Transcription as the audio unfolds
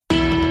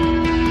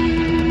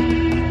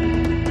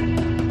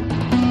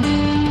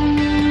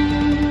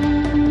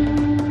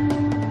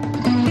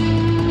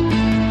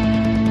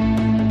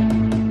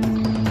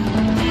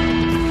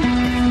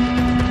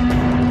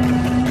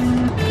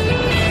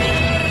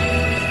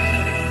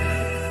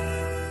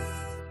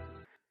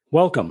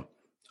Welcome.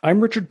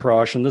 I'm Richard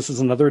Prosch, and this is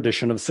another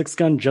edition of Six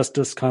Gun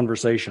Justice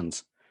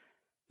Conversations.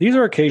 These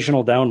are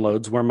occasional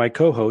downloads where my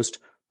co-host,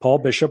 Paul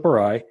Bishop, or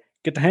I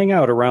get to hang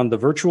out around the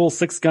virtual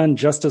Six Gun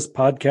Justice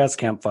podcast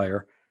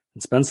campfire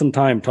and spend some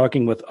time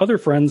talking with other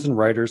friends and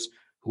writers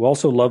who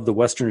also love the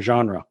Western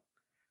genre.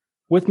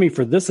 With me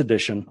for this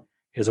edition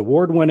is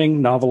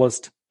award-winning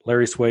novelist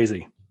Larry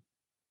Swayze.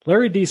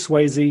 Larry D.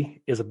 Swayze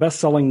is a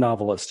best-selling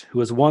novelist who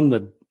has won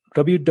the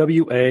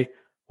WWA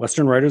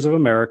Western Writers of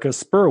America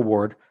Spur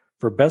Award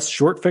for Best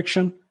Short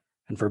Fiction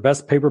and for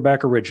Best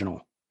Paperback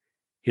Original.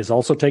 He has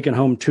also taken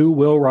home 2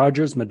 Will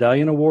Rogers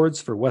Medallion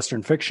Awards for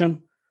Western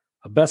Fiction,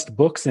 a Best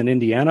Books in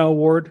Indiana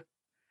Award,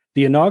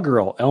 the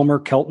inaugural Elmer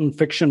Kelton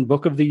Fiction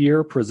Book of the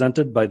Year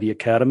presented by the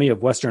Academy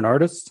of Western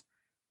Artists,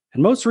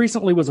 and most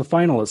recently was a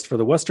finalist for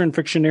the Western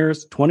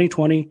Fictioneers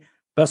 2020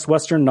 Best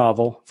Western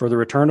Novel for The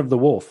Return of the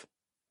Wolf.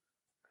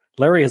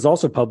 Larry has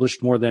also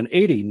published more than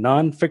 80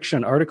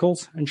 non-fiction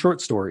articles and short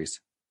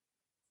stories.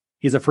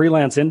 He's a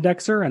freelance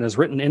indexer and has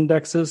written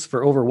indexes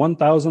for over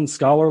 1,000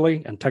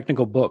 scholarly and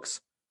technical books.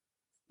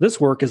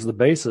 This work is the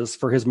basis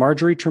for his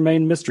Marjorie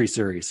Tremaine mystery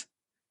series.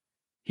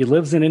 He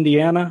lives in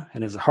Indiana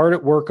and is hard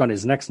at work on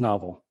his next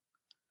novel.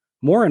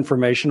 More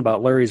information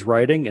about Larry's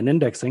writing and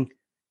indexing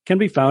can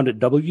be found at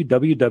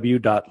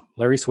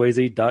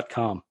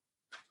www.larryswayze.com.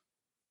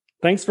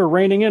 Thanks for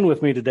reining in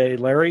with me today,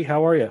 Larry.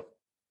 How are you?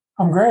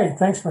 I'm great.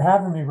 Thanks for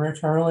having me,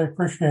 Rich. I really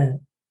appreciate it.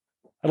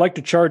 I'd like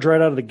to charge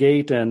right out of the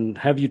gate and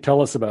have you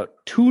tell us about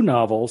 2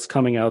 novels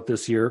coming out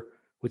this year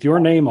with your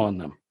name on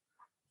them.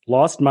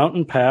 Lost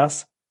Mountain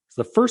Pass is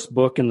the first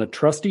book in the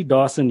Trusty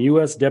Dawson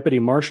U.S. Deputy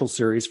Marshal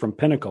series from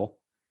Pinnacle,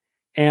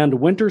 and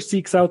Winter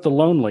Seeks Out the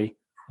Lonely,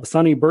 a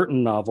Sonny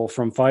Burton novel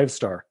from Five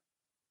Star.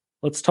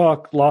 Let's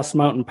talk Lost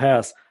Mountain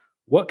Pass.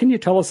 What can you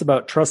tell us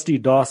about Trusty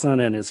Dawson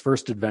and his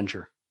first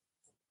adventure?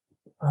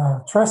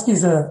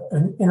 Trusty's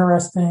an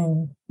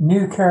interesting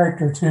new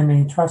character to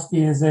me.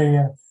 Trusty is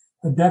a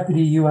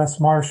deputy U.S.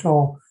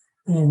 Marshal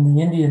in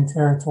the Indian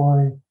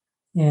Territory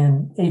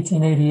in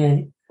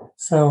 1888.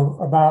 So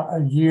about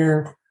a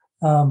year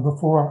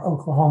before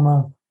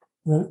Oklahoma,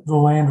 the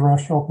land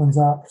rush opens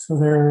up. So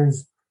there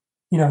is,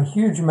 a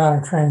huge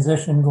amount of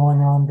transition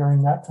going on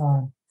during that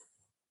time.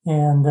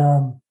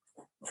 And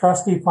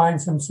Trusty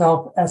finds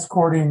himself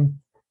escorting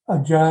a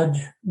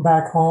judge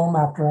back home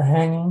after a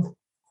hanging,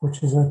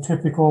 which is a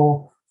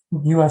typical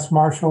U.S.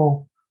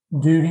 Marshal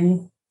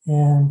duty.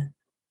 And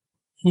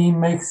he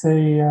makes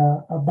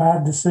a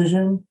bad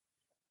decision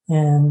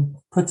and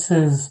puts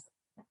his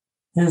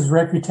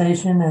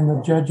reputation and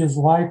the judge's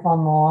life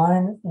on the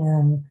line,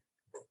 and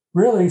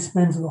really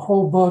spends the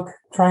whole book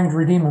trying to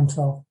redeem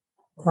himself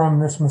from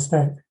this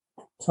mistake.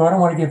 So I don't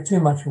want to give too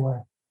much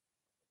away.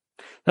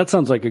 That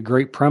sounds like a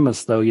great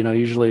premise, though.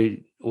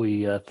 Usually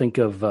we think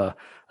of,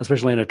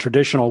 especially in a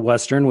traditional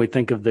Western, we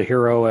think of the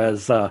hero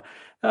as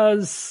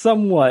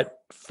somewhat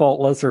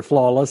faultless or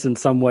flawless in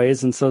some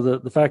ways, and so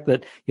the fact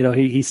that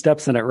he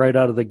steps in it right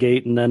out of the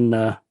gate and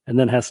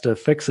then has to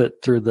fix it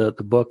through the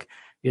book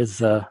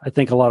is I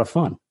think a lot of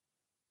fun.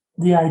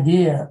 The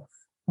idea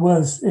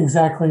was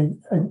exactly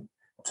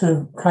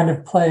to kind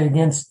of play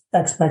against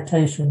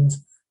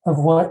expectations of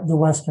what the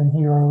Western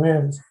hero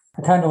is.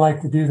 I kind of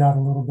like to do that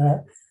a little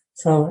bit.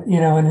 So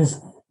in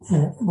his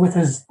with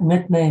his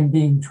nickname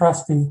being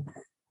Trusty,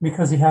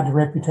 because he had the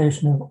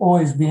reputation of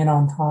always being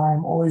on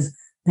time, always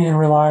being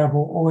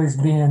reliable, always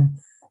being,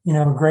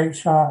 a great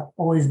shot,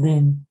 always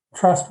being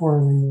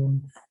trustworthy.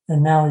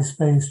 And now he's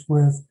faced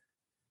with,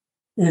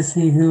 is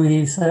he who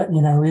he said,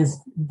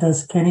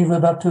 can he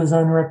live up to his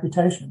own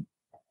reputation?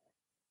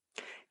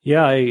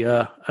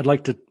 Yeah, I'd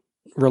like to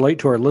relate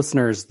to our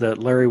listeners that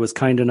Larry was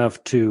kind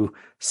enough to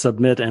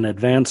submit an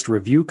advanced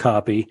review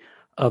copy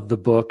of the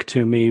book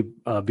to me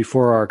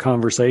before our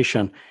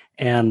conversation.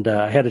 And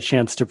I had a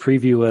chance to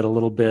preview it a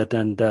little bit,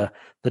 and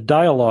the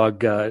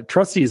dialogue,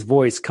 Trusty's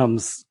voice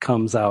comes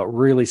out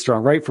really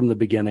strong right from the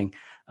beginning.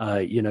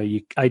 I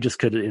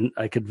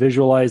could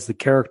visualize the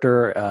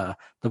character.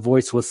 The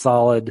voice was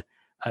solid.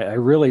 I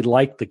really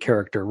liked the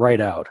character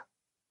right out.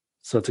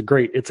 So it's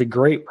a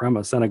great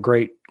premise and a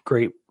great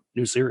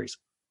new series.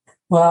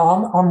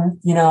 Well, I'm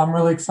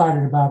really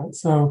excited about it.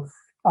 So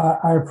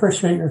I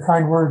appreciate your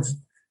kind words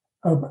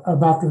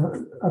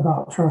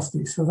about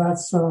Trusty. So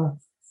that's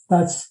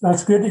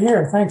good to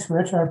hear. Thanks,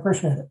 Rich. I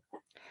appreciate it.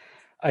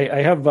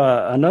 I have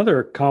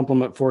another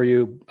compliment for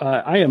you.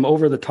 I am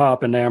over the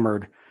top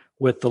enamored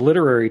with the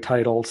literary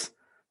titles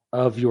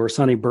of your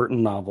Sonny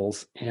Burton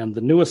novels, and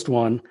the newest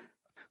one,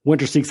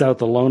 Winter Seeks Out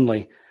the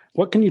Lonely.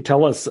 What can you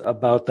tell us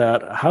about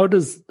that? How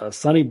does a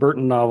Sonny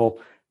Burton novel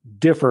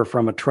differ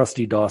from a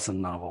Trusty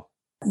Dawson novel?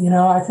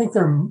 I think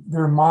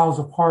they're miles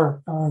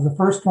apart. The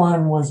first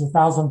one was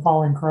 1,000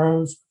 Falling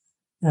Crows,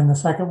 and the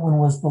second one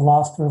was The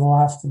Lost or the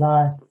Last to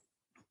Die.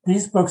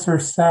 These books are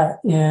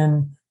set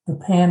in the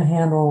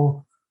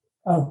panhandle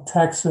of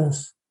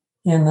Texas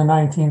in the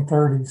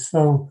 1930s.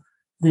 So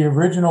the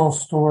original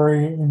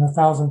story in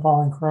 1,000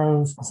 Falling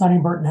Crows, Sonny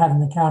Burton had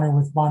an encounter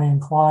with Bonnie and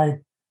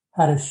Clyde,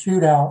 had a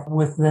shootout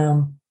with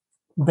them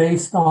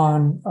based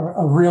on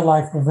a real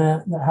life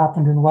event that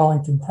happened in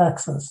Wellington,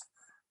 Texas.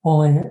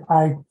 Only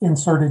I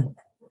inserted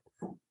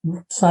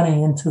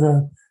Sonny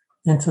into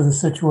the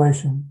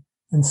situation.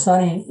 And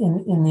Sonny,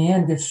 in the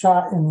end, gets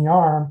shot in the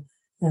arm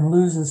and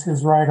loses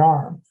his right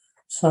arm.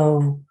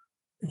 So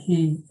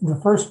the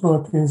first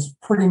book is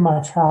pretty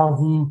much how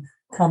he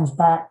comes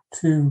back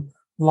to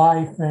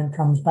life and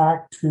comes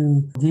back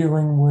to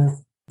dealing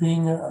with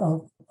being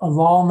a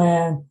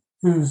lawman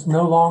who's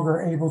no longer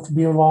able to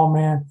be a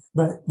lawman,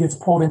 but gets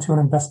pulled into an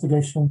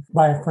investigation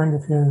by a friend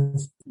of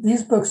his.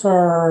 These books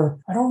are,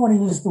 I don't want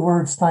to use the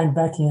word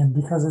Steinbeckian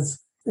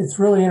because it's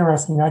really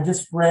interesting. I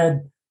just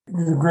read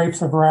The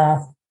Grapes of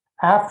Wrath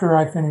after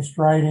I finished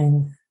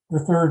writing the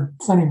third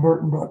Sonny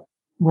Burton book,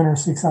 Winter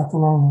Seeks Out the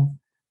Lonely.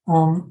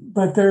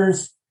 But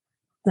there's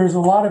a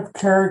lot of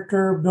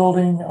character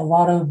building, a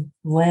lot of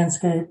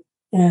landscape,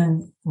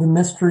 and the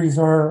mysteries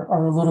are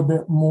a little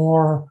bit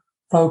more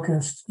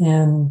focused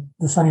in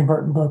the Sonny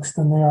Burton books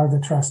than they are the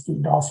Trusty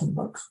Dawson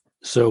books.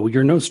 So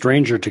you're no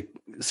stranger to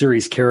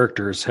series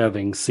characters,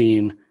 having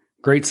seen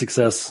great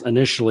success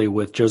initially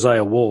with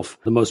Josiah Wolfe,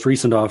 the most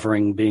recent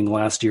offering being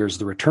last year's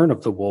The Return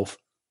of the Wolf.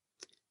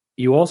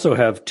 You also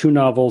have 2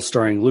 novels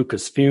starring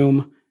Lucas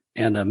Fume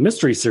and a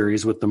mystery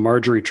series with the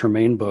Marjorie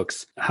Tremaine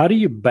books. How do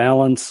you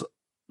balance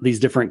these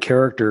different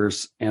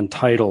characters and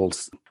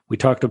titles? We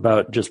talked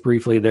about just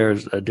briefly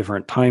there's a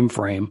different time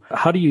frame.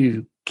 How do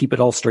you keep it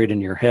all straight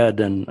in your head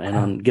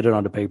and get it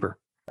onto paper?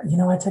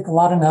 I take a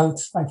lot of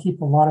notes. I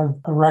keep a lot of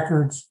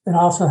records, and I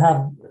also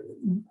have,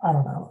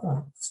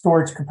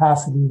 storage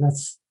capacity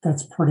that's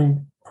pretty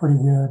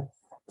good.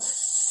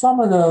 Some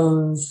of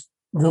those,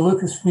 the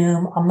Lucas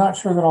Fume, I'm not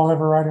sure that I'll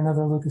ever write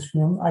another Lucas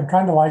Fume. I'd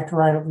kind of like to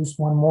write at least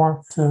one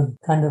more to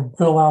kind of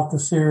fill out the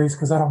series,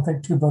 because I don't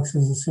think 2 books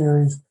is a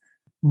series.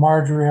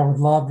 Marjorie, I would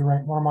love to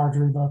write more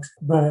Marjorie books,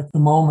 but at the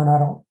moment I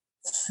don't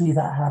see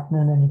that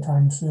happening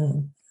anytime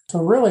soon.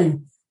 So really,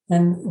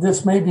 and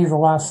this may be the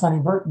last Sonny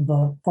Burton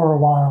book for a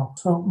while.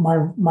 So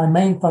my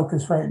main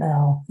focus right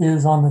now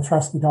is on the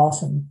Trusty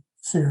Dawson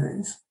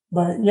series.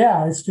 But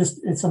yeah,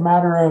 it's a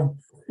matter of,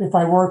 if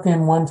I work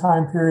in one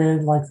time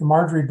period, like the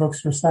Marjorie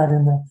books are set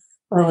in the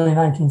early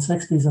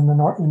 1960s in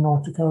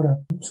North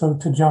Dakota. So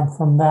to jump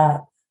from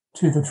that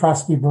to the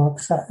Trusty book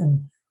set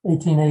in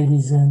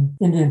 1880s in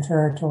Indian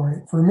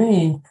Territory, for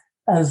me,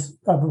 as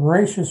a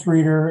voracious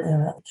reader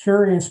and a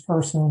curious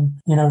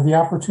person, the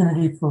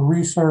opportunity for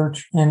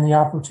research and the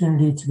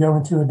opportunity to go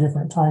into a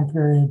different time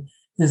period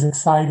is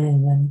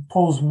exciting and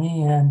pulls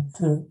me in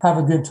to have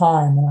a good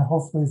time. And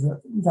hopefully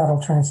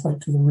that'll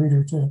translate to the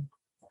reader too.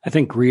 I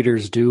think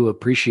readers do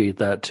appreciate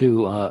that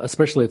too,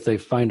 especially if they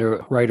find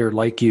a writer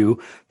like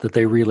you that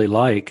they really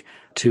like,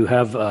 to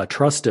have a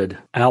trusted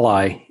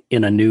ally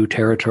in a new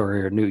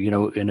territory or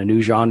in a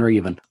new genre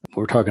even.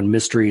 We're talking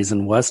mysteries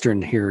and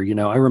Western here.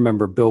 I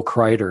remember Bill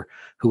Kreider,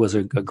 who was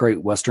a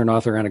great Western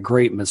author and a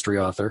great mystery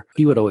author.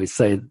 He would always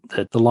say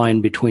that the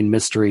line between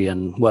mystery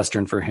and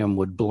Western for him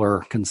would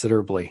blur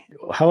considerably.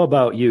 How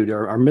about you?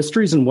 Are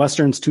mysteries and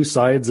Westerns 2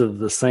 sides of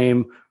the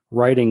same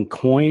writing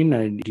coin?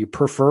 And do you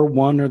prefer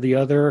one or the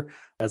other?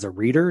 As a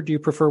reader, do you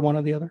prefer one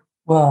or the other?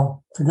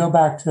 Well, to go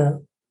back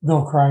to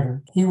Bill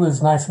Kreider, he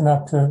was nice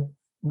enough to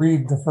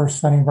read the first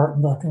Sonny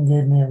Burton book and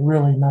gave me a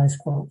really nice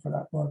quote for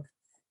that book.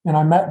 And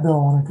I met Bill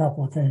on a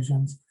couple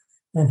occasions,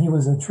 and he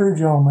was a true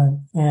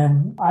gentleman.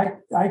 And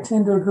I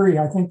tend to agree.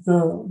 I think the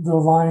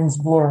lines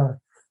blur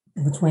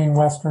between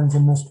Westerns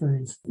and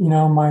mysteries.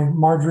 My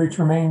Marjorie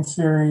Tremaine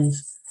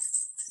series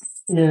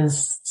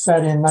is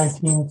set in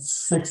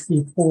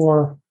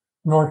 1964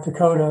 North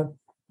Dakota,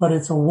 but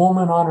it's a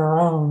woman on her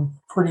own,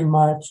 pretty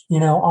much,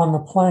 on the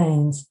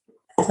plains,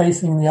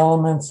 facing the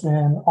elements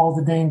and all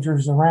the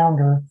dangers around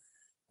her.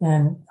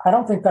 And I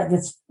don't think that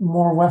gets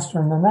more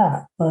Western than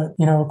that. But,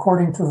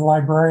 according to the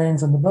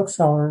librarians and the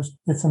booksellers,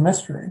 it's a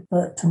mystery.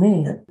 But to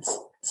me, it's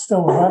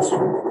still a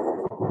Western.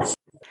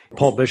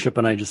 Paul Bishop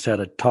and I just had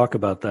a talk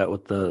about that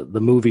with the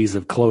movies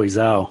of Chloe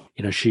Zhao.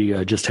 She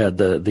just had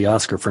the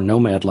Oscar for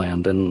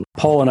Nomadland, and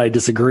Paul and I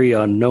disagree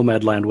on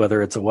Nomadland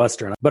whether it's a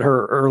Western. But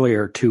her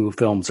earlier 2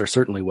 films are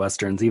certainly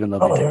Westerns, even though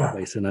they take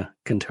place in a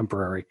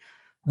contemporary.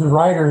 The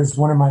Rider is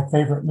one of my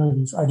favorite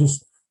movies. I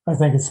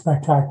think it's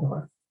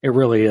spectacular. It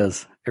really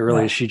is. It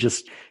really is. She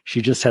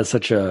just has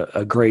such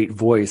a great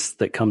voice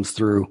that comes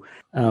through.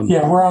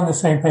 We're on the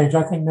same page.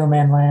 I think No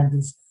Man Land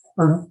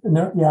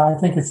I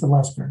think it's the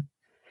Western.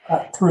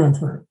 Through and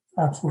through.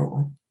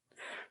 Absolutely.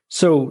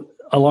 So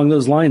along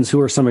those lines, who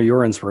are some of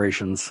your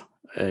inspirations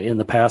in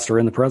the past or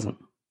in the present?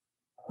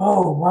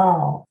 Oh,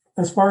 wow.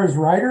 As far as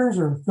writers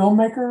or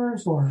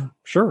filmmakers or?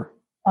 Sure.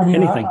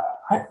 Anything.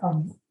 I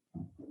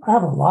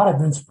have a lot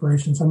of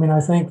inspirations. I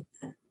think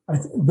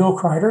Bill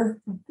Kreider,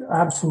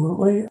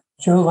 absolutely.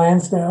 Joe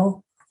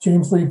Lansdale,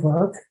 James Lee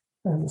Burke,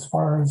 as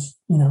far as,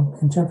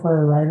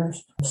 contemporary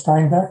writers.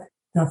 Steinbeck,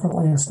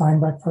 definitely a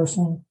Steinbeck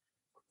person.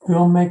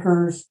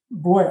 Filmmakers,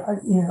 boy,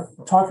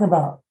 talking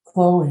about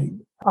Chloe,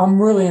 I'm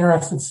really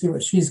interested to see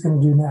what she's going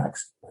to do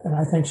next. And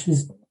I think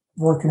she's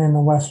working in the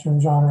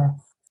Western genre,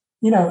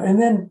 and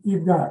then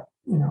you've got,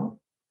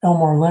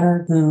 Elmore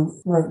Leonard,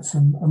 who wrote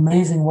some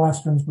amazing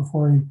Westerns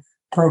before he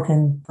broke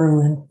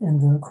through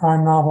into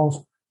crime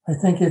novels. I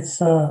think it's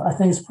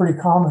pretty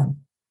common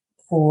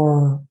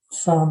for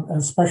some,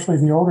 especially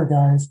the older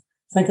guys.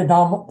 Think of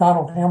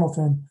Donald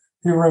Hamilton,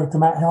 who wrote the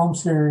Matt Helm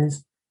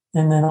series,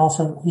 and then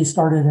also he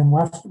started in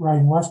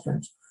writing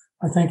Westerns.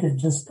 I think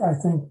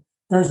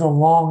there's a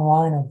long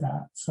line of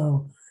that.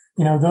 So,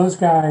 those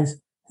guys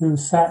who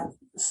set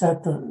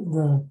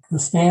the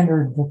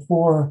standard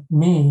before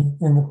me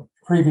in the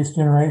previous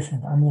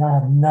generation. I mean, I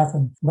have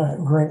nothing but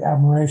great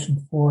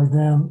admiration for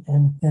them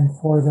and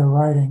for their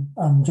writing.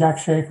 Jack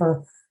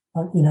Schaefer,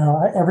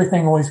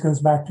 everything always goes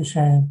back to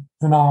Shane,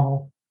 the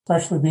novel,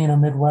 especially being a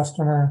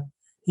Midwesterner.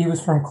 He was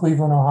from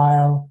Cleveland,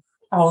 Ohio.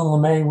 Alan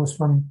LeMay was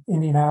from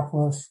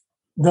Indianapolis.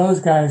 Those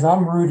guys,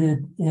 I'm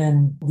rooted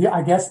in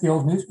the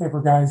old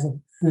newspaper guys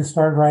who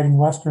started writing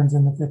Westerns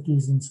in the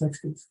 50s and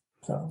 60s.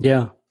 So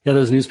yeah,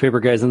 those newspaper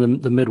guys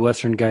and the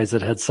Midwestern guys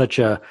that had such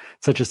a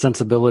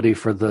sensibility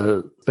for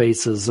the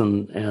spaces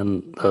and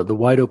the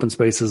wide open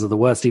spaces of the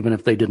West. Even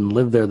if they didn't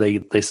live there,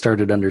 they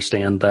started to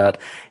understand that,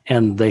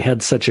 and they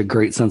had such a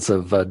great sense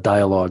of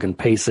dialogue and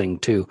pacing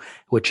too,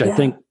 which I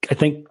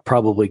think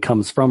probably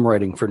comes from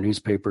writing for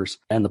newspapers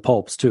and the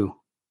pulps too.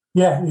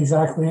 Yeah,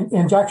 exactly.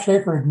 And Jack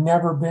Schaefer had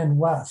never been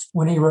West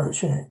when he wrote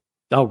Shane.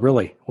 Oh,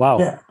 really?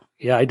 Wow.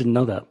 Yeah, I didn't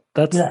know that.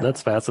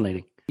 That's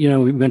fascinating.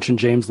 We mentioned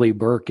James Lee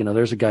Burke.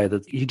 There's a guy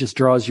that he just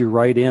draws you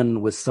right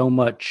in with so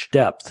much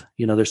depth.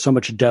 There's so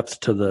much depth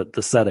to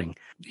the setting.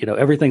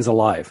 Everything's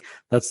alive.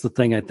 That's the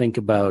thing I think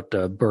about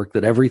Burke,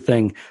 that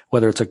everything,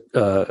 whether it's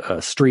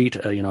a street,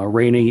 a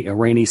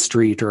rainy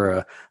street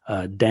or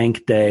a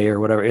dank day or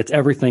whatever,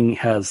 everything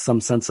has some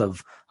sense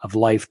of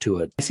life to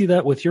it. I see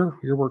that with your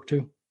work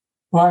too.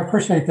 Well, I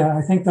appreciate that.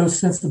 I think those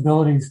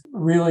sensibilities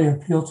really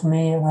appeal to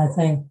me. And I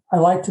think I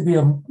like to be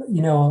a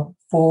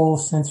full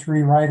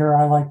sensory writer.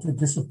 I like to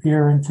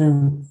disappear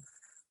into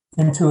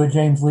a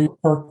James Lee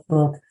Burke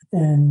book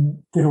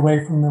and get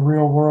away from the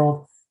real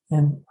world.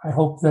 And I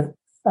hope that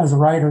as a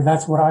writer,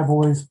 that's what I've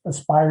always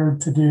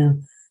aspired to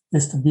do,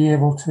 is to be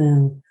able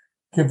to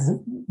give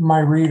my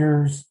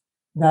readers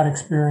that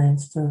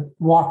experience, to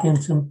walk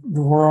into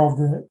the world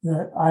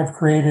that I've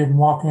created and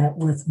walk in it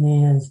with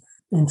me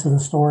into the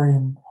story,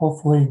 and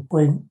hopefully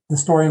the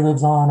story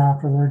lives on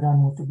after they're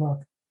done with the book.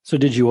 So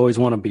did you always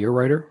want to be a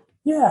writer?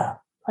 Yeah,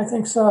 I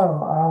think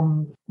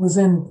so. Was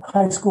in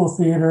high school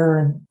theater,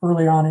 and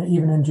early on,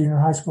 even in junior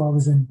high school, I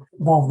was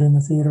involved in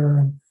the theater,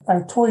 and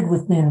I toyed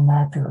with being an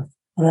actor,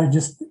 but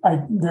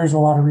there's a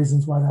lot of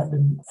reasons why that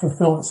didn't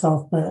fulfill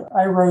itself. But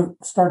I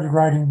started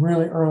writing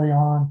really early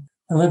on.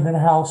 I lived in a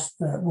house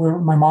where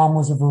my mom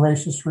was a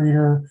voracious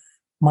reader.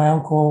 My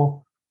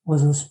uncle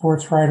was a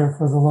sports writer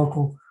for the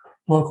local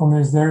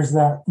news. There's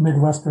that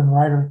Midwestern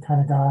writer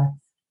kind of guy.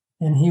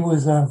 And he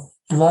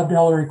loved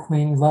Ellery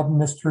Queen. He loved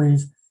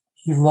mysteries.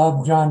 He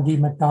loved John D.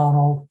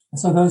 MacDonald. And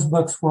so those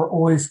books were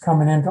always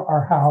coming into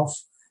our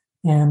house.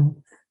 And,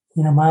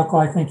 my uncle,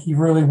 I think he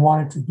really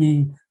wanted to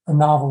be a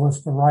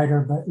novelist, a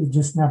writer, but it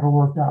just never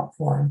worked out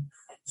for him.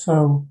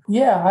 So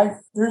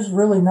there's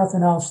really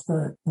nothing else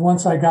that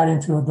once I got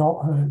into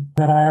adulthood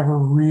that I ever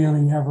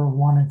really ever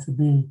wanted to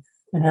be.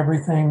 And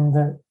everything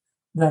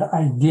that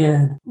I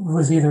did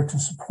was either to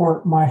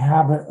support my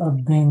habit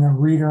of being a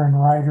reader and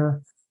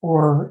writer,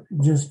 or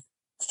just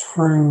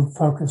true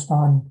focused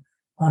on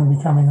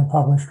becoming a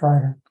published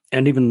writer.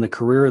 And even the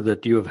career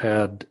that you have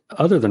had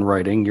other than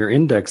writing, your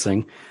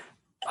indexing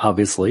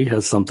obviously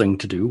has something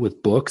to do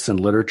with books and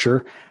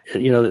literature.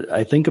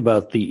 I think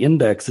about the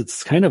index,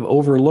 it's kind of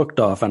overlooked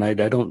often.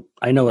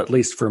 I know at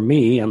least for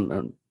me, and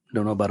I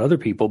don't know about other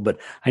people, but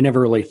I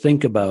never really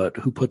think about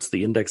who puts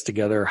the index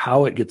together,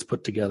 how it gets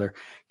put together.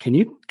 Can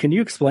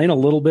you explain a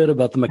little bit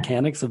about the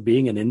mechanics of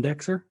being an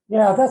indexer?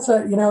 Yeah,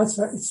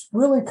 it's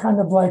really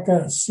kind of like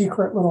a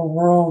secret little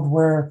world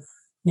where,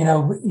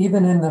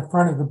 even in the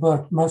front of the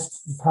book,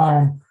 most of the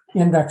time,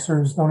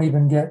 indexers don't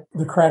even get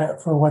the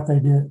credit for what they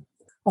did.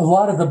 A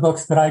lot of the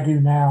books that I do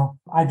now,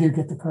 I do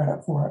get the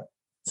credit for it.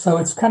 So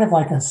it's kind of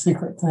like a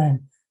secret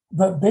thing.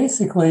 But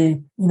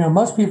basically,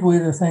 most people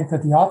either think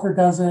that the author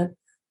does it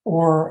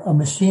or a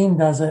machine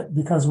does it,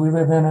 because we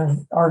live in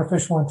an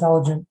artificial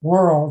intelligent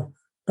world.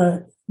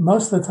 But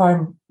most of the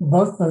time,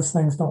 both those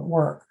things don't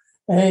work.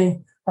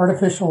 A,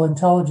 artificial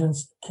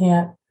intelligence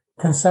can't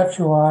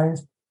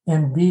conceptualize,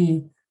 and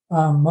B,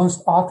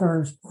 most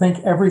authors think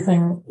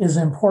everything is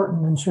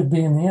important and should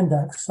be in the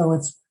index. So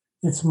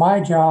it's my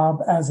job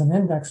as an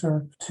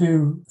indexer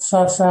to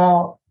suss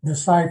out,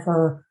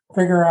 decipher,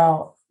 figure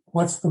out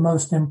what's the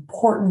most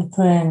important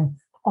thing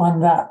on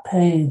that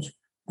page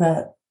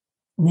that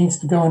needs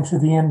to go into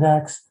the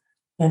index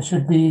and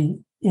should be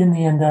in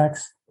the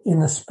index in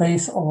the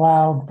space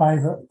allowed by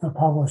the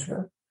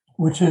publisher,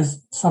 which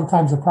is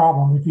sometimes a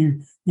problem. If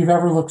you've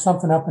ever looked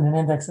something up in an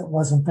index that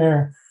wasn't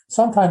there,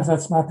 sometimes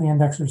that's not the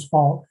indexer's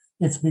fault.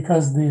 It's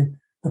because the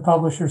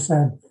publisher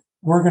said,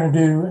 we're going to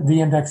do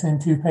the index in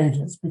 2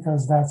 pages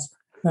because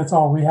that's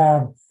all we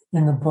have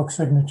in the book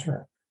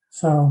signature.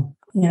 So,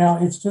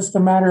 it's just a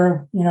matter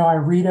of, I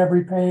read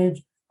every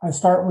page. I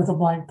start with a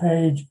blank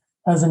page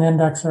as an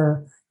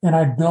indexer, and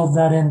I build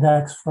that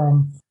index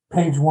from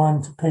page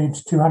 1 to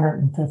page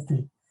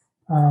 250.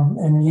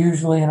 And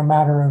usually in a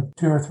matter of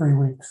 2 or 3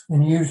 weeks.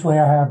 And usually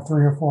I have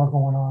 3 or 4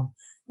 going on.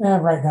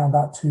 And right now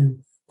about two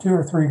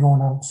or three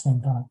going on at the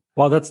same time.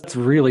 Well, that's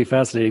really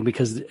fascinating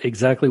because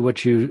exactly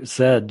what you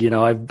said,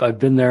 I've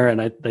been there, and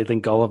I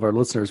think all of our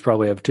listeners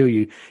probably have too.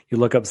 You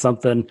look up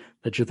something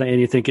that you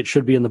think it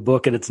should be in the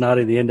book and it's not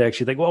in the index.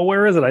 You think, well,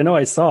 where is it? I know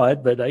I saw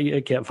it, but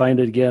I can't find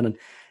it again.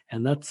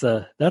 And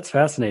that's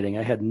fascinating.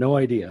 I had no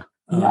idea.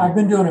 Yeah, I've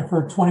been doing it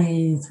for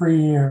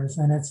 23 years,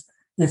 and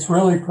it's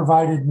really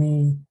provided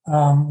me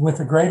with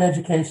a great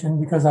education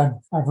because I've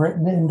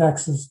written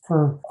indexes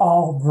for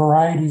all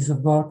varieties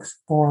of books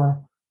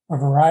for a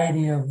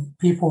variety of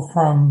people,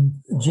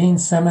 from Gene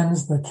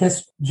Simmons, the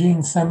KISS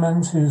Gene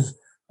Simmons, who's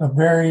a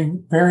very,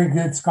 very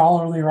good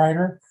scholarly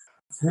writer,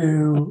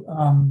 to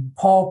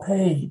Paul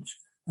Page,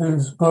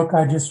 whose book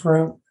I just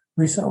wrote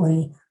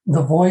recently,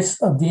 The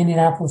Voice of the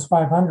Indianapolis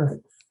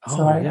 500.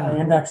 So I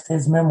indexed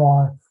his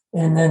memoir,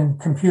 and then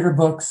computer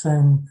books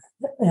and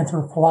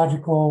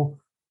anthropological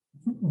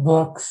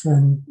books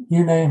and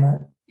you name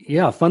it.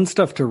 Yeah, fun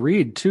stuff to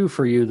read too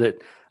for you that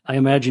I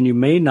imagine you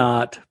may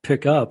not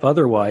pick up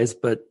otherwise,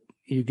 but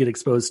you get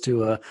exposed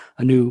to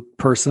a new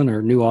person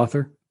or new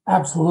author.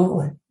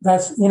 Absolutely.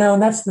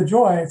 And that's the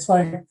joy. It's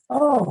like,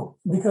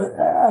 because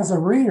as a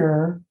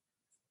reader,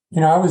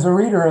 I was a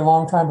reader a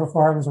long time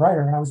before I was a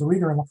writer, and I was a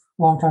reader a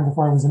long time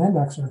before I was an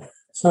indexer.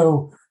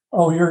 So,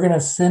 you're going to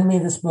send me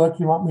this book,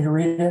 you want me to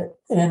read it,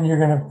 and you're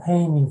going to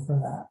pay me for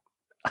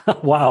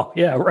that. Wow.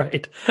 Yeah,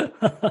 right.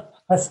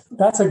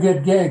 That's a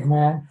good gig,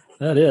 man.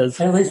 That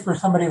is. At least for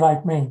somebody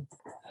like me.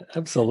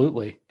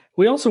 Absolutely.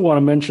 We also want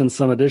to mention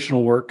some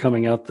additional work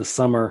coming out this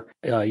summer.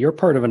 You're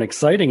part of an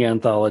exciting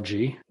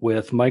anthology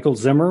with Michael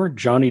Zimmer,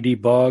 Johnny D.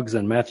 Boggs,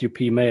 and Matthew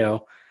P.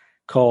 Mayo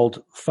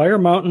called Fire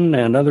Mountain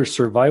and Other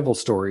Survival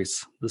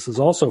Stories. This is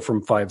also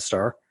from Five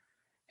Star.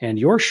 And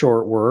your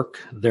short work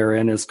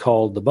therein is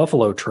called The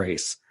Buffalo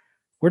Trace.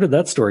 Where did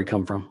that story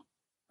come from?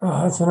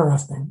 Oh, that's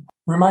interesting.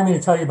 Remind me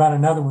to tell you about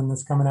another one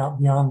that's coming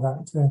out beyond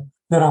that too,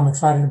 that I'm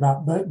excited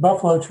about. But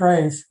Buffalo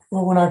Trace,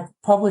 well, when I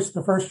published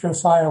the first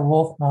Josiah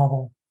Wolf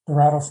novel, The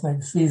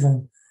Rattlesnake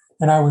Season,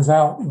 and I was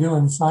out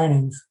doing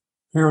signings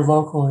here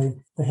locally,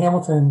 the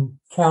Hamilton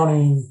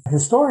County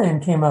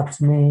historian came up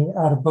to me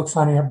at a book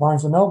signing at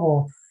Barnes &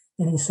 Noble,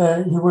 and he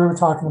said, we were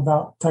talking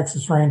about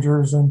Texas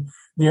Rangers and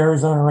the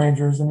Arizona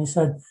Rangers, and he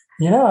said,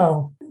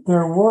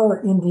 there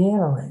were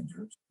Indiana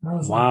Rangers. And I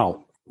was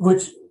wow.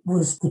 Which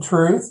was the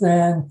truth,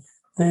 and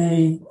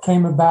they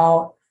came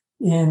about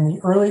in the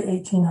early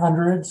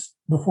 1800s,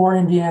 before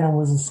Indiana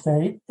was a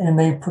state, and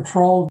they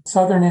patrolled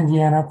southern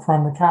Indiana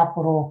from the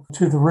capital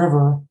to the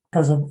river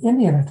because of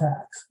Indian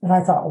attacks. And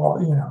I thought,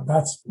 well,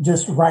 that's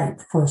just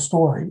ripe for a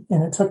story.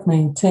 And it took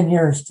me 10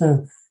 years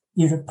to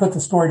either put the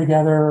story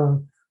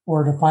together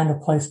or to find a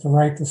place to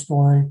write the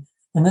story.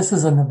 And this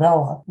is a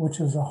novella, which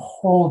is a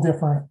whole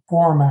different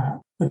format.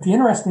 But the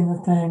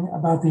interesting thing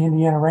about the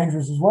Indiana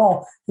Rangers as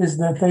well is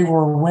that they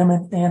were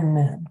women and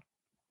men.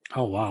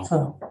 Oh, wow.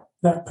 So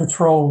that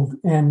patrolled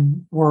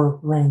and were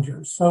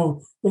Rangers.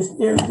 So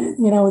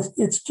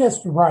it's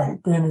just right.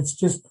 And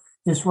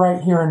it's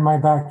right here in my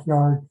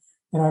backyard.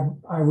 And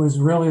I was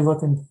really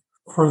looking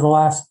for the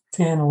last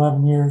 10,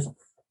 11 years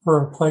for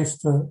a place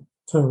to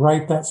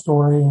write that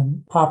story,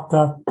 and popped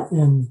up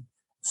and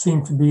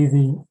seemed to be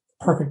the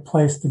perfect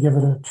place to give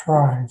it a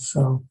try.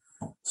 So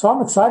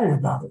I'm excited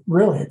about it,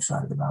 really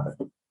excited about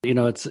it.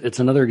 It's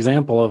another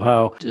example of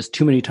how just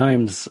too many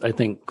times I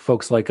think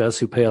folks like us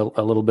who pay a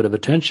little bit of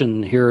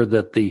attention hear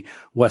that the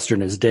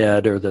Western is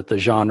dead or that the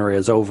genre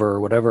is over or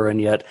whatever, and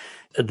yet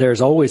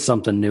there's always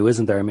something new,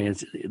 isn't there? I mean,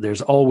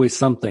 there's always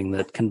something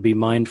that can be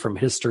mined from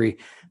history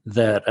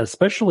that,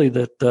 especially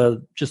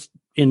that just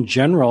in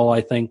general,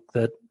 I think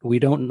that we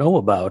don't know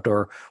about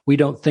or we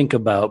don't think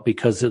about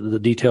because the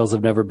details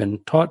have never been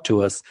taught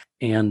to us.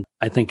 And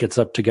I think it's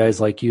up to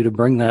guys like you to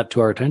bring that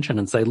to our attention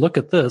and say, look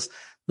at this.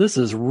 This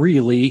is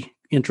really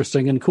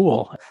interesting and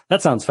cool.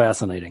 That sounds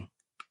fascinating.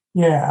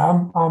 Yeah,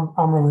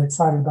 I'm really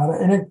excited about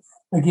it. And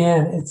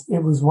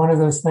it was one of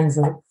those things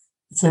that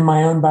it's in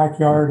my own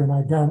backyard, and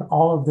I've done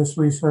all of this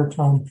research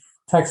on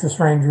Texas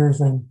Rangers,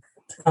 and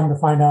to come to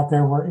find out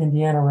there were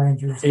Indiana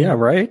Rangers. Yeah,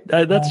 right.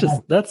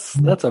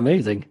 That's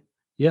amazing.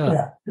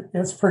 Yeah,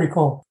 it's pretty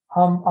cool.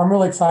 I'm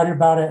really excited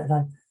about it, and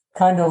I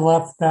kind of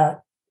left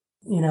that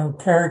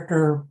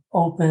character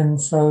open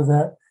so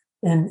that.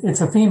 And it's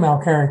a female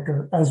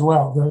character as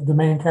well. The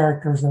main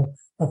character is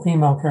a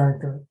female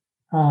character.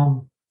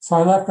 So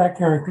I left that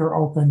character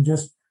open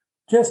just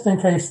in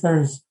case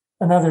there's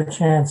another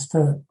chance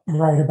to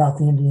write about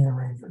the Indiana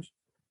Rangers.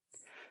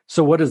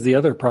 So what is the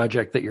other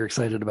project that you're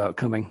excited about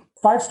coming?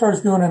 Five Star's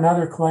doing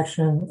another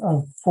collection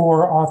of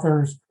 4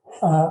 authors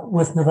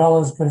with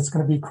novellas, but it's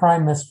going to be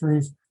crime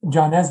mysteries.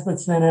 John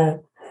Nesbitt's in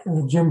it,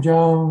 Jim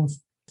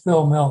Jones,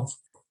 Phil Mills.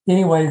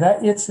 Anyway,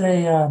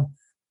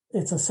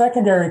 it's a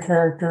secondary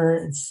character.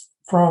 It's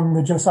from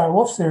the Josiah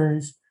Wolf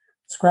series.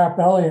 Scrap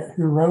Elliott,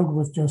 who rode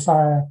with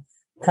Josiah,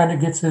 kind of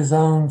gets his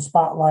own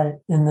spotlight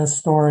in this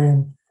story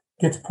and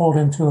gets pulled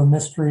into a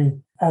mystery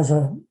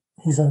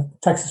he's a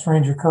Texas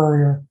Ranger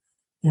courier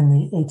in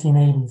the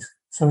 1880s.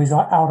 So he's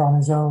out on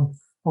his own,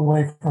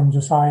 away from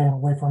Josiah and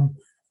away from,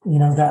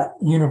 that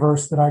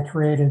universe that I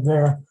created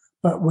there,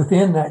 but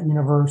within that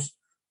universe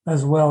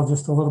as well,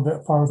 just a little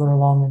bit farther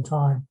along in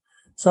time.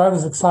 So I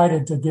was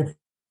excited to give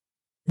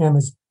him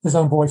his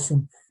own voice,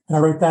 and I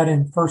wrote that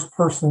in first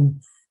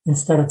person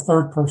instead of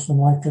third person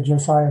like the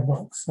Josiah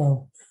book.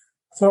 So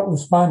it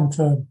was fun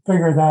to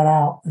figure that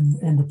out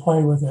and to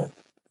play with it.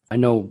 I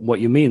know what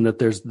you mean, that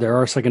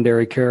there are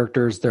secondary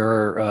characters,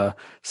 there are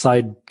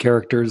side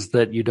characters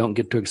that you don't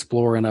get to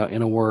explore in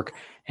a work,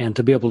 and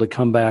to be able to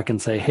come back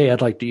and say, hey,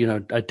 I'd like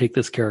to, I'd take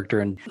this character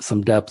and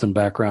some depth and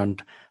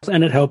background,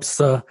 and it helps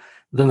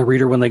then the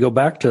reader, when they go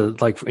back to,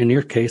 like in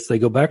your case, they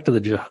go back to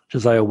the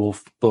Josiah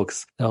Wolf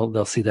books,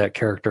 they'll see that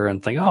character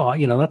and think, oh,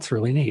 that's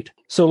really neat.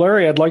 So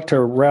Larry, I'd like to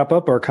wrap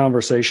up our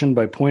conversation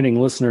by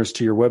pointing listeners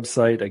to your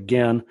website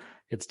again.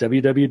 It's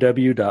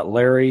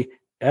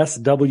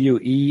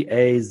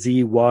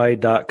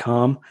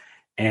www.larrysweazy.com,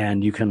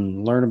 and you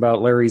can learn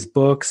about Larry's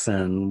books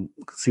and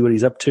see what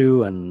he's up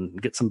to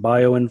and get some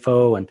bio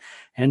info and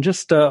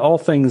just all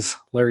things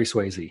Larry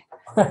Swayze.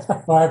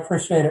 Well, I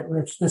appreciate it,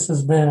 Rich. This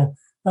has been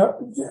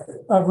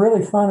a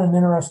really fun and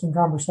interesting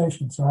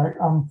conversation. So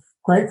I'm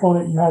grateful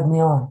that you had me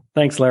on.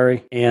 Thanks,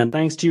 Larry. And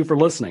thanks to you for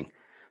listening.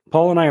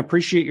 Paul and I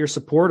appreciate your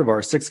support of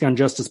our Six Gun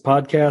Justice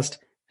podcast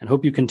and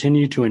hope you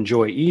continue to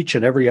enjoy each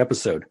and every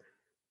episode.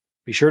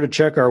 Be sure to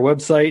check our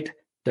website,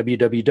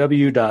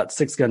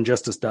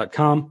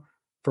 www.sixgunjustice.com,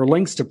 for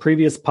links to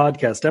previous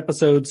podcast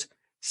episodes,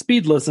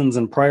 speed listens,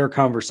 and prior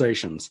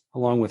conversations,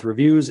 along with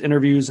reviews,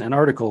 interviews, and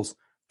articles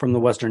from the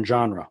Western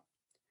genre.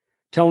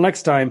 Till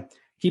next time,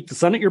 keep the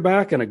sun at your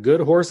back and a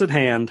good horse at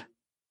hand.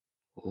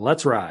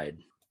 Let's ride.